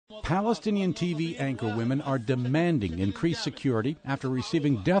Palestinian TV anchorwomen are demanding increased security after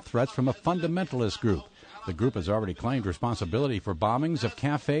receiving death threats from a fundamentalist group. The group has already claimed responsibility for bombings of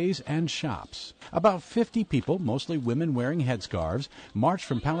cafes and shops. About 50 people, mostly women wearing headscarves, marched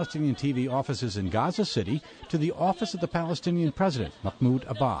from Palestinian TV offices in Gaza City to the office of the Palestinian president, Mahmoud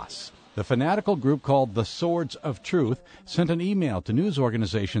Abbas. The fanatical group called the Swords of Truth sent an email to news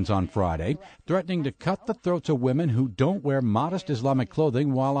organizations on Friday threatening to cut the throats of women who don't wear modest Islamic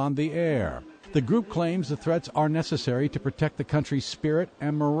clothing while on the air. The group claims the threats are necessary to protect the country's spirit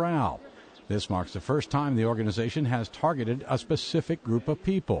and morale. This marks the first time the organization has targeted a specific group of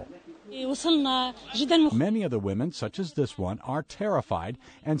people. Many of the women, such as this one, are terrified,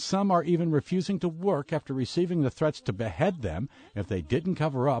 and some are even refusing to work after receiving the threats to behead them if they didn't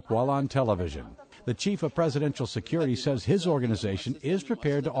cover up while on television. The chief of presidential security says his organization is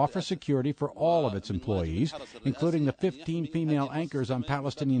prepared to offer security for all of its employees, including the 15 female anchors on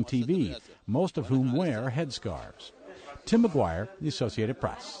Palestinian TV, most of whom wear headscarves. Tim McGuire, The Associated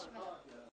Press.